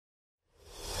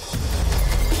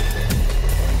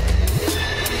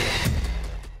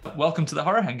Welcome to the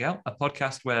Horror Hangout, a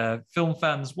podcast where film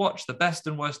fans watch the best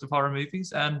and worst of horror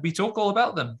movies and we talk all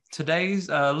about them. Today's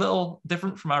a little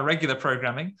different from our regular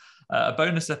programming, a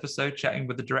bonus episode chatting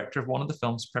with the director of one of the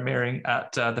films premiering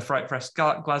at the FrightFest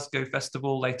Glasgow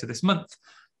festival later this month.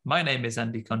 My name is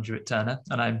Andy Conduit-Turner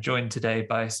and I'm joined today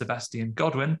by Sebastian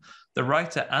Godwin, the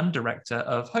writer and director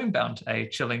of Homebound, a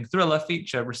chilling thriller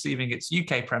feature receiving its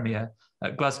UK premiere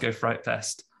at Glasgow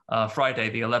FrightFest.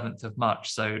 Friday, the 11th of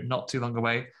March, so not too long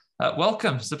away.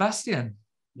 Welcome, Sebastian.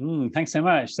 Thanks so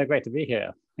much. So great to be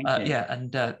here. Thank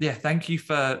you. Thank you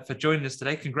for joining us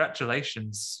today.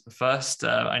 Congratulations. First,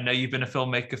 I know you've been a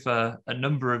filmmaker for a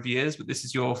number of years, but this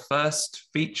is your first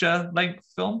feature-length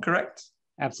film, correct?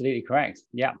 Absolutely correct.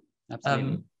 Yeah,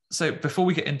 absolutely. So before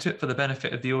we get into it, for the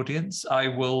benefit of the audience,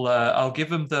 I'll give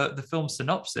them the film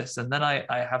synopsis, and then I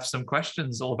have some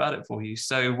questions all about it for you.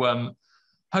 So.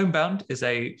 Homebound is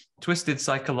a twisted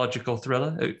psychological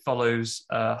thriller. It follows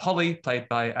Holly, played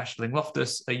by Aisling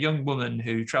Loftus, a young woman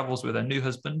who travels with her new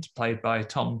husband, played by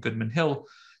Tom Goodman-Hill,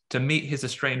 to meet his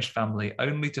estranged family,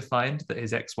 only to find that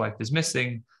his ex-wife is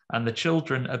missing and the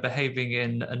children are behaving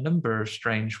in a number of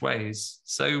strange ways.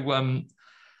 So,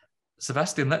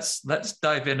 Sebastian, let's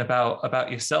dive in about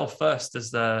yourself first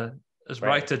as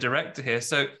writer-director here.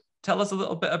 So, tell us a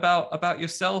little bit about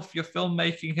yourself, your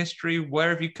filmmaking history.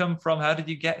 Where have you come from? How did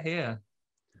you get here?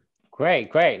 Great.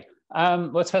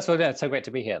 Well, first of all, it's so great to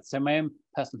be here. So my own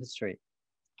personal history.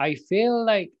 I feel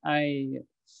like I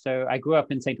grew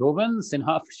up in St. Albans in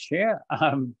Hertfordshire.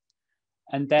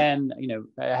 And then,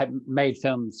 I had made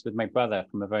films with my brother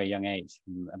from a very young age,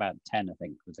 from about 10, I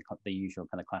think, was the usual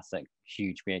kind of classic,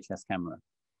 huge VHS camera.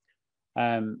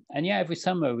 Every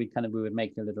summer we would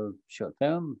make a little short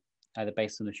film, either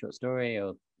based on a short story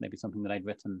or maybe something that I'd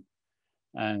written.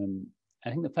 I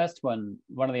think the first one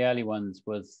of the early ones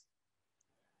was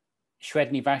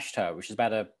Shredni Vashtar, which is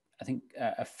about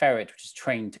a ferret which is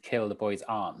trained to kill the boy's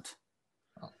aunt.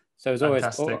 So it was always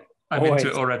fantastic. I'm into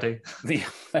it already. I think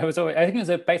it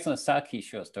was based on a Saki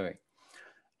short story.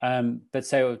 But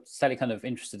so slightly kind of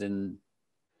interested in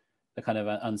the kind of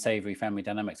unsavory family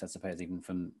dynamics, I suppose, even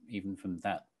from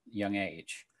that young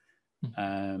age.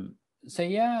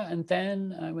 And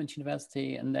then I went to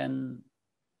university, and then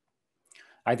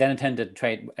I attended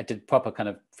I did proper kind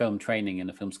of film training in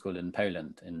a film school in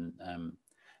Poland, in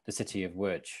the city of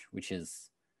Łódź, which is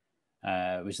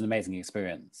an amazing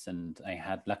experience. And I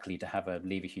had luckily to have a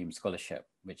Leverhulme scholarship,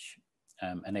 which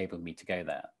enabled me to go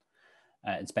there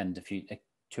and spend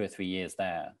 2 or 3 years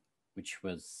there, which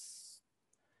was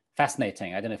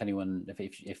fascinating. I don't know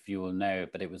if you all know,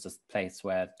 but it was a place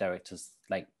where directors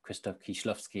like Krzysztof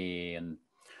Kieślowski and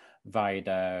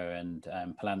Wajda and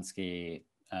Polanski,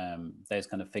 those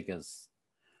kind of figures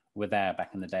were there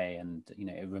back in the day, and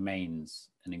it remains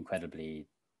an incredibly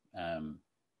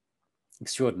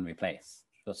extraordinary place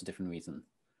for lots of different reasons.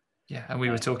 Yeah, and we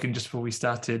were talking just before we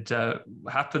started.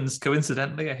 Happens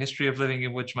coincidentally, a history of living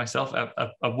in Łódź myself,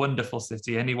 a wonderful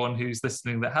city. Anyone who's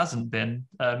listening that hasn't been.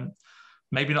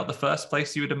 Maybe not the first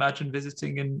place you would imagine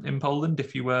visiting in Poland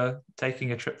if you were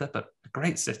taking a trip there, but a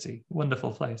great city,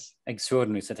 wonderful place.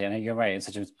 Extraordinary city. I know you're right. It's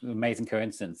such an amazing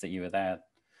coincidence that you were there.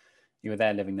 You were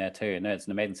there living there too. No, it's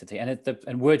an amazing city. And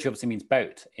Łódź obviously means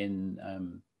boat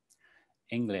in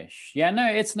English. Yeah, no,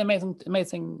 it's an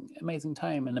amazing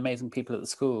time, and amazing people at the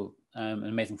school, and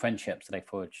amazing friendships that I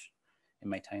forged in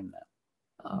my time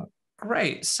there. Oh,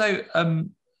 great. So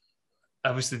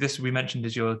obviously, this we mentioned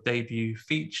is your debut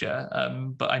feature,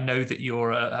 but I know that you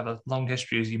have a long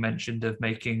history, as you mentioned, of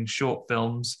making short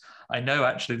films. I know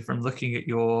actually from looking at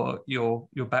your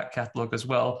back catalogue as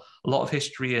well, a lot of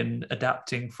history in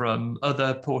adapting from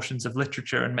other portions of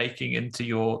literature and making into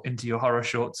your horror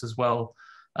shorts as well.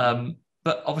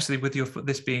 But obviously, with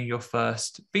this being your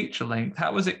first feature length,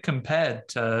 how was it compared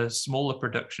to smaller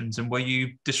productions, and were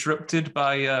you disrupted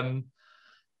by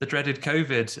the dreaded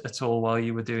COVID at all while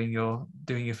you were doing your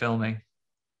filming?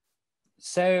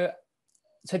 So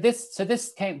this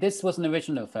was an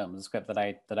original film, the script that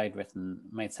I'd written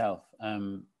myself,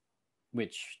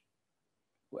 which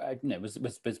was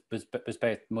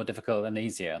both more difficult and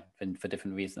easier for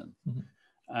different reasons.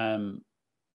 Mm-hmm.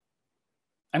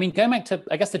 I mean, going back to,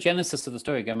 I guess, the genesis of the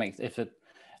story,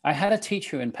 I had a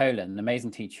teacher in Poland, an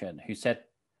amazing teacher, who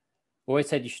always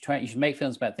said you should make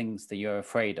films about things that you're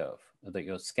afraid of, or that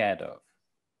you're scared of.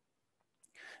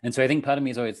 And so I think part of me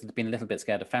has always been a little bit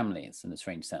scared of families in a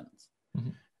strange sense,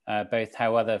 mm-hmm. Both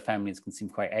how other families can seem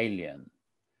quite alien,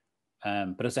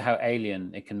 but also how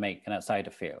alien it can make an outsider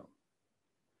feel.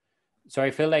 So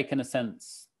I feel like, in a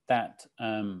sense, that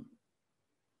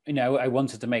I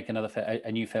wanted to make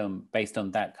a new film based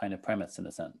on that kind of premise, in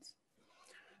a sense.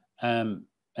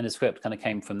 and the script kind of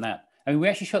came from that. I mean, we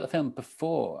actually shot the film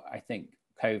before, I think,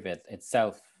 COVID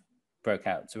itself broke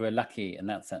out. So we're lucky in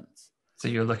that sense. So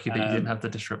you're lucky that you didn't have the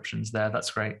disruptions there. That's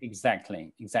great.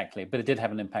 Exactly. But it did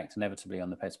have an impact inevitably on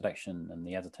the post-production and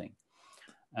the editing.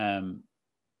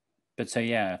 But so,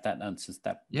 yeah, if that answers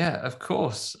that. Yeah, of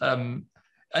course. And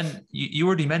you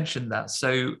already mentioned that.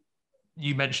 So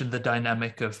you mentioned the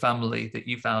dynamic of family that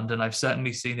you found, and I've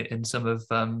certainly seen it in some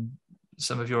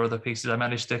of your other pieces. I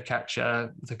managed to catch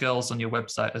the girls on your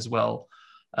website as well.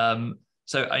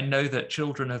 So I know that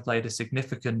children have played a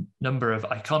significant number of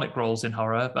iconic roles in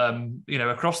horror,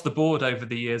 across the board over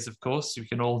the years, of course. We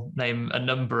can all name a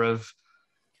number of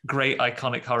great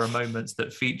iconic horror moments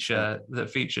that feature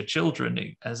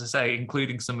children, as I say,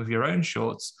 including some of your own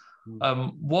shorts.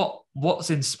 What's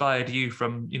inspired you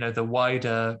from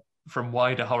wider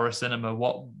horror cinema?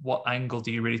 What angle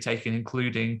do you really take in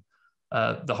including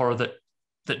the horror that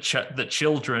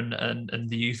children and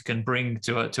the youth can bring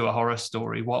to a horror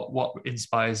story? What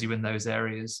inspires you in those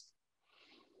areas?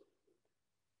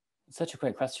 Such a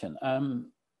great question.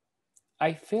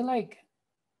 I feel like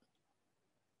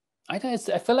I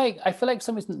feel like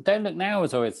some reason Don't Look Now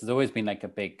has always been like a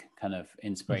big kind of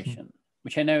inspiration,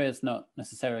 which I know is not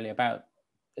necessarily about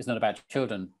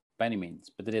children by any means,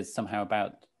 but it is somehow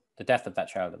about the death of that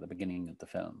child at the beginning of the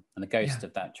film and the ghost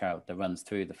of that child that runs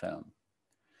through the film.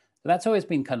 So that's always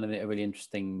been kind of a really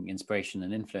interesting inspiration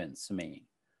and influence for me.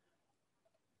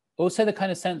 Also, the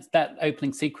kind of sense that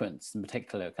opening sequence, in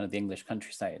particular, kind of the English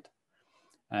countryside,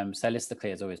 stylistically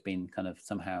has always been kind of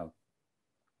somehow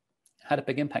had a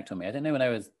big impact on me. I don't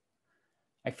know,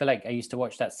 I feel like I used to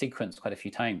watch that sequence quite a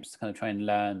few times to kind of try and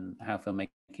learn how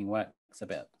filmmaking works a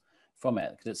bit from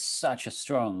it, because it's such a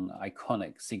strong,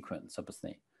 iconic sequence,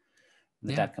 obviously.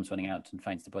 The dad comes running out and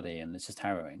finds the body, and it's just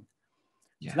harrowing.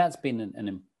 Yeah. So that's been an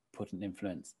important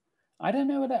influence. I don't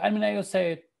know I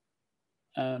also,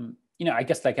 I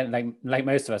guess like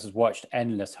most of us has watched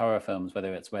endless horror films,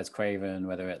 whether it's Wes Craven,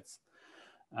 whether it's,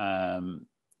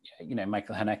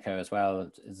 Michael Haneke as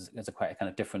well, is a quite a kind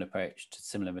of different approach to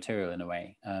similar material in a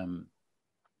way.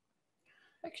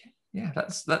 Okay, yeah,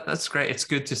 that's great. It's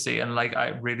good to see, and like I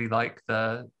really like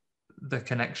the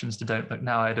connections to Don't Look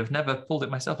Now. I'd have never pulled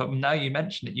it myself, but now you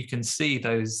mention it, you can see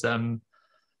those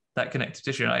that connective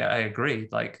tissue. And I agree.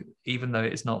 Like even though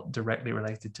it's not directly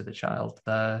related to the child,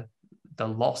 the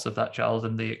loss of that child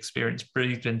and the experience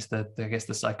breathed into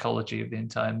the psychology of the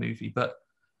entire movie. But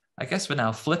I guess for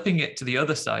now, flipping it to the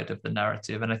other side of the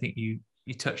narrative, and I think you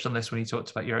touched on this when you talked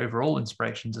about your overall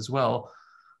inspirations as well.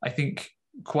 I think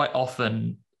quite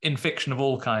often in fiction of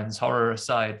all kinds, horror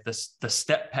aside, the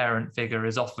step-parent figure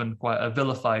is often quite a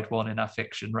vilified one in our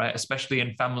fiction, right? Especially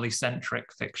in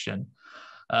family-centric fiction.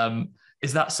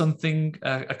 Is that something,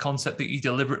 a concept that you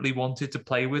deliberately wanted to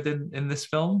play with in this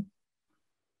film?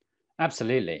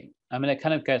 Absolutely. I mean, it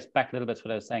kind of goes back a little bit to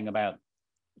what I was saying about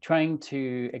trying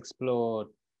to explore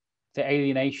the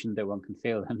alienation that one can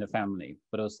feel in the family,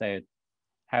 but also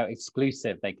how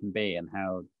exclusive they can be, and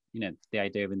how, the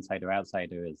idea of insider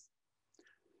outsider is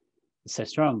so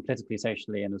strong politically,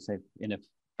 socially, and also in a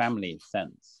family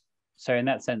sense. So in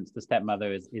that sense, the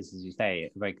stepmother is as you say,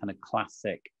 a very kind of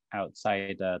classic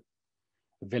outsider,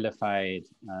 vilified,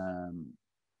 do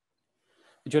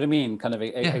you know what I mean? Kind of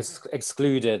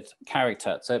excluded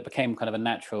character. So it became kind of a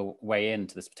natural way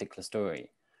into this particular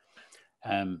story.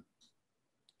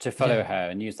 To follow her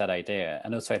and use that idea.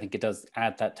 And also I think it does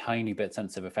add that tiny bit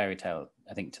sense of a fairy tale,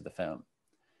 I think, to the film.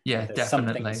 Yeah, there's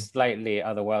definitely. Something slightly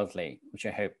otherworldly, which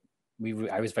I hope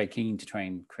I was very keen to try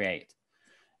and create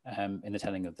in the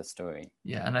telling of the story.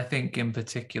 Yeah, and I think in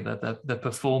particular the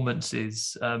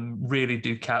performances really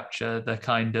do capture the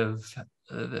kind of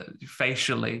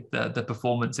facially the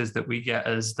performances that we get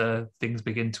as the things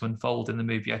begin to unfold in the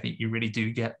movie. I think you really do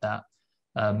get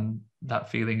that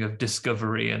feeling of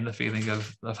discovery and the feeling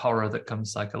of horror that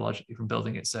comes psychologically from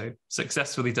building it. So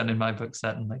successfully done in my book,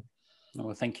 certainly. Oh,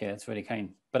 well, thank you. That's really kind.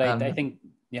 But I think,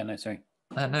 sorry.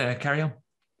 No, carry on.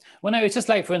 Well, no, it's just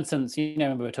like, for instance, we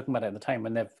were talking about it at the time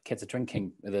when their kids are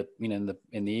drinking, in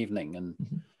the evening,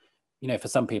 and for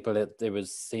some people it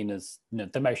was seen as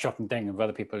the most shocking thing, and for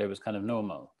other people it was kind of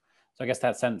normal. So I guess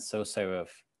that sense also of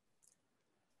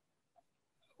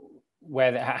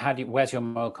where's your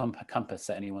moral compass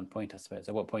at any one point, I suppose.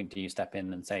 At what point do you step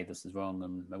in and say this is wrong,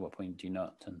 and at what point do you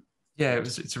not? And yeah,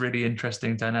 it's a really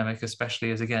interesting dynamic,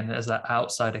 especially as that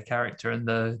outsider character, and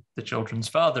the children's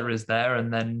father is there,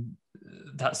 and then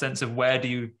that sense of where do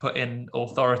you put in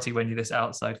authority when you're this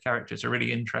outside character. It's a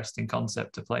really interesting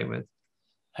concept to play with.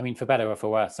 I mean, for better or for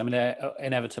worse. I mean,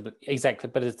 inevitably, exactly.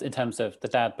 But it's in terms of the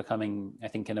dad becoming, I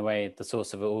think, in a way, the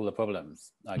source of all the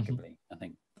problems, arguably. I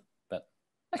think, but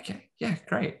Okay, yeah,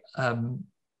 great.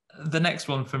 The next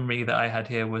one from me that I had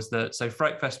here was that, so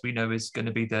FrightFest we know is going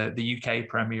to be the UK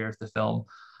premiere of the film.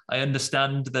 I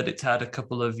understand that it's had a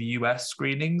couple of US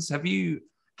screenings. Have you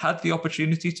had the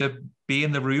opportunity to be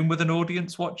in the room with an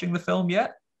audience watching the film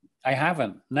yet? I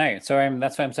haven't, no. So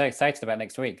that's why I'm so excited about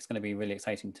next week. It's going to be really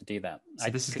exciting to do that. So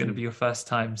this is going to be your first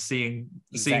time seeing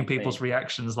Exactly. people's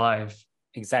reactions live.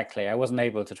 Exactly. I wasn't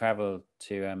able to travel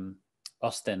to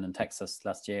Austin and Texas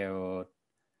last year, or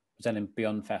was then in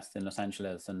Beyond Fest in Los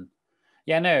Angeles. And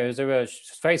yeah, no, it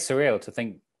was very surreal to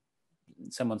think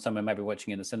someone somewhere might be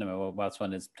watching in the cinema whilst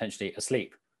one is potentially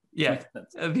asleep. Yeah,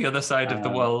 the other side of the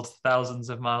world, thousands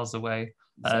of miles away,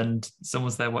 and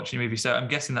someone's there watching a movie. So I'm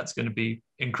guessing that's going to be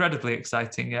incredibly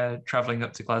exciting, traveling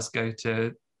up to Glasgow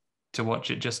to watch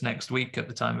it just next week at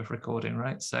the time of recording,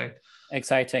 right? So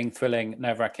exciting, thrilling,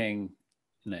 nerve-wracking,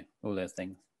 all those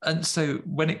things. And so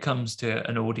when it comes to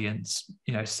an audience,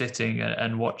 sitting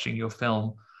and watching your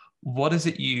film, what is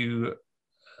it you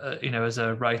as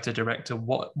a writer director,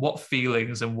 what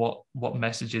feelings and what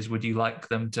messages would you like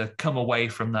them to come away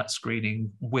from that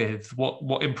screening with?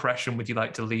 What impression would you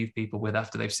like to leave people with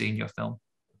after they've seen your film?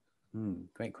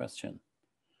 Great question.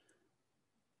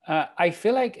 I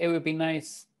feel like it would be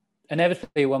nice.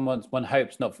 Inevitably, one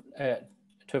hopes not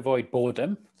to avoid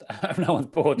boredom. No one's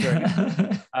bored during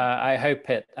it. I hope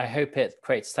it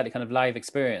creates a slightly kind of live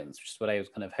experience, which is what I was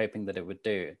kind of hoping that it would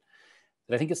do.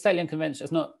 But I think it's slightly unconventional.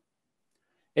 It's not.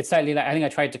 It's slightly like, I think I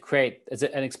tried to create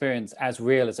an experience as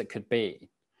real as it could be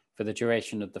for the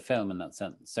duration of the film in that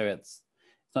sense. So it's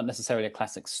not necessarily a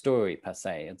classic story per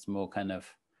se. It's more kind of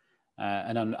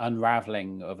an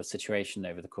unraveling of a situation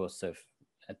over the course of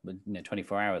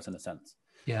 24 hours in a sense.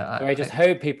 Yeah. So I just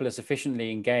hope people are sufficiently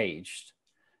engaged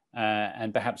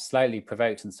and perhaps slightly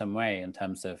provoked in some way in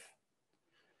terms of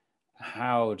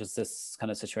how does this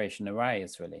kind of situation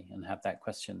arise really, and have that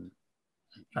question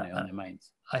on their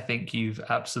minds. I think you've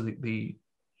absolutely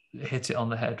hit it on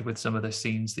the head with some of the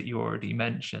scenes that you already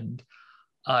mentioned.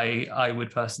 I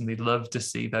would personally love to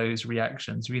see those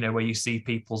reactions, where you see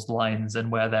people's lines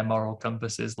and where their moral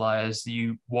compasses lie as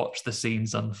you watch the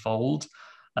scenes unfold.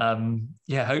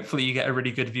 Hopefully you get a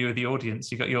really good view of the audience.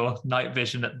 You got your night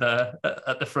vision at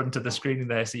the front of the screen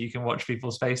there, so you can watch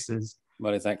people's faces.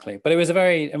 Well, exactly. But it was a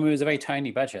very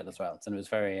tiny budget as well, and it was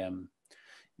very,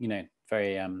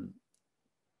 very.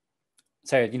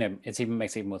 So it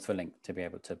makes it even more thrilling to be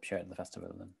able to show it at the festival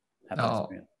and have that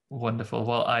experience. Wonderful.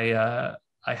 Well, I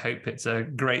hope it's a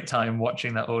great time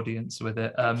watching that audience with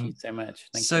it. Thank you so much.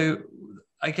 Thank you.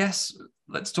 I guess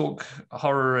let's talk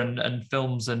horror and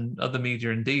films and other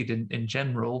media indeed in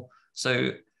general.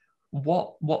 So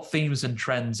what themes and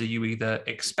trends are you either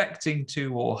expecting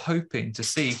to or hoping to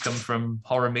see come from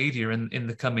horror media in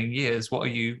the coming years? What are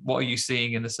you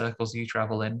seeing in the circles you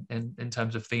travel in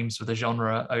terms of themes for the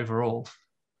genre overall?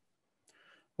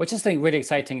 Which is a really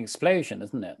exciting explosion,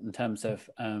 isn't it? In terms of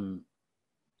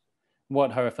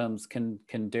what horror films can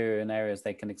do in areas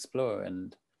they can explore.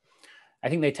 And I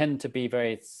think they tend to be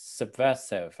very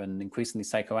subversive and increasingly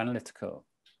psychoanalytical.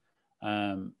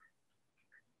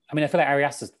 I feel like Ari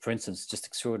Aster, for instance, is just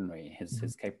extraordinary.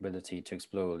 His capability to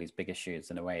explore all these big issues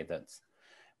in a way that's,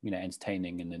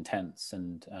 entertaining and intense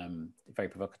and very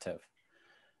provocative.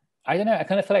 I don't know. I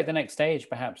kind of feel like the next stage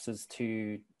perhaps is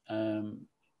to, I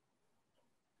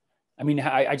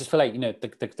just feel like,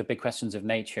 the big questions of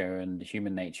nature and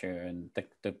human nature and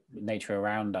the nature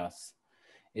around us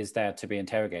is there to be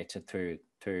interrogated through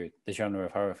the genre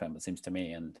of horror film, it seems to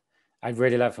me. And I'd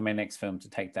really love for my next film to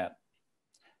take that,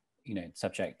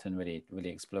 subject and really, really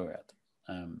explore it.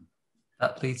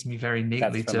 That leads me very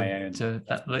neatly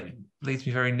leads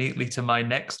me very neatly to my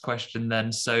next question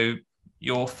then. So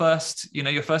your first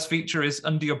feature is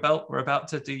under your belt. We're about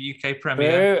to do UK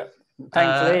premiere.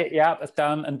 Thankfully, it's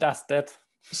done and dusted.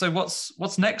 So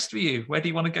what's next for you? Where do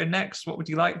you want to go next? What would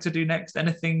you like to do next?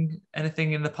 Anything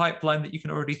in the pipeline that you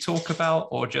can already talk about,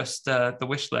 or just the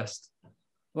wish list?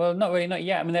 Well, not really, not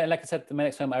yet. Like I said, the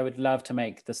next film, I would love to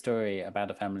make the story about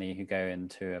a family who go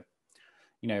into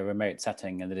a remote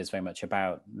setting, and it is very much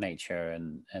about nature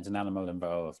and there's an animal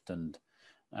involved, and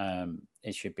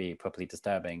it should be properly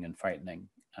disturbing and frightening.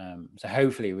 So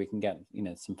hopefully we can get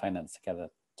some finance together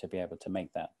to be able to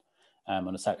make that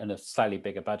on a slightly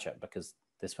bigger budget, because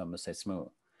this one was so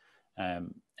small,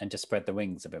 and just spread the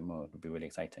wings a bit more would be really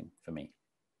exciting for me.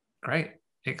 Great,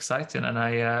 exciting, and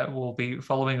I will be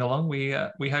following along. We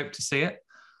hope to see it.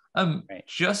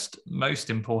 Just most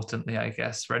importantly, I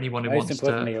guess, for anyone who wants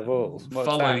to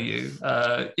follow you,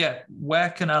 where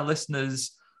can our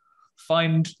listeners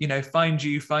find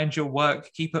you, find your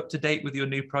work, keep up to date with your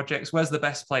new projects? Where's the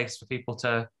best place for people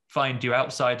to find you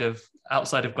outside of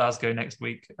Glasgow next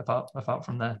week, apart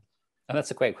from there? Oh,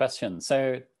 that's a great question.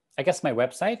 So I guess my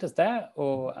website is there,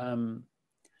 or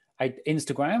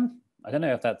Instagram. I don't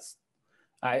know if that's.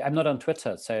 I'm not on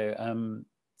Twitter, so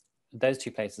those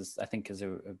two places I think is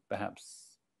perhaps.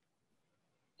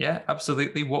 Yeah,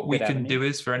 absolutely. What we can do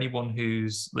is, for anyone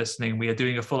who's listening, we are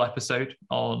doing a full episode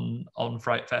on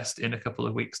FrightFest in a couple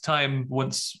of weeks' time.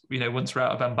 Once we're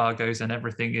out of embargoes and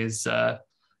everything is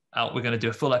out, we're going to do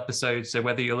a full episode. So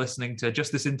whether you're listening to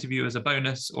just this interview as a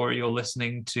bonus, or you're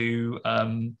listening to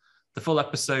the full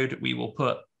episode, we will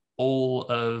put all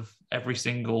of every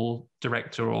single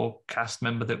director or cast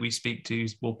member that we speak to.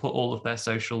 We'll put all of their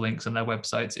social links and their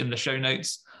websites in the show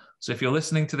notes. So if you're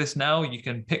listening to this now, you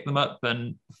can pick them up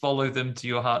and follow them to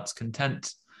your heart's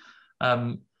content.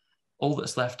 All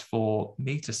that's left for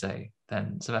me to say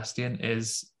then, Sebastian,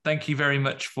 is thank you very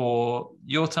much for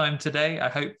your time today. I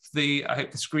hope the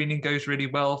screening goes really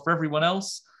well for everyone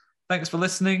else. Thanks for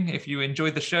listening. If you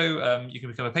enjoyed the show, you can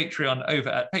become a Patreon over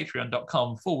at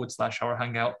patreon.com/horror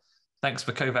hangout. Thanks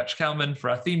for Kovac Kalman for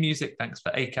our theme music. Thanks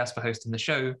for Acast for hosting the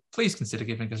show. Please consider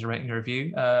giving us a rating and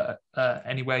review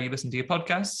anywhere you listen to your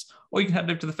podcasts, or you can head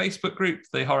over to the Facebook group,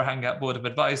 the Horror Hangout Board of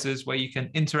Advisors, where you can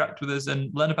interact with us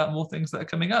and learn about more things that are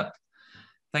coming up.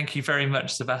 Thank you very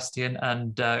much, Sebastian,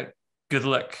 and good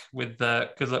luck with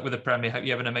the premiere. Hope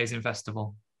you have an amazing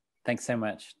festival. Thanks so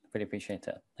much. Really appreciate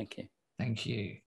it. Thank you. Thank you.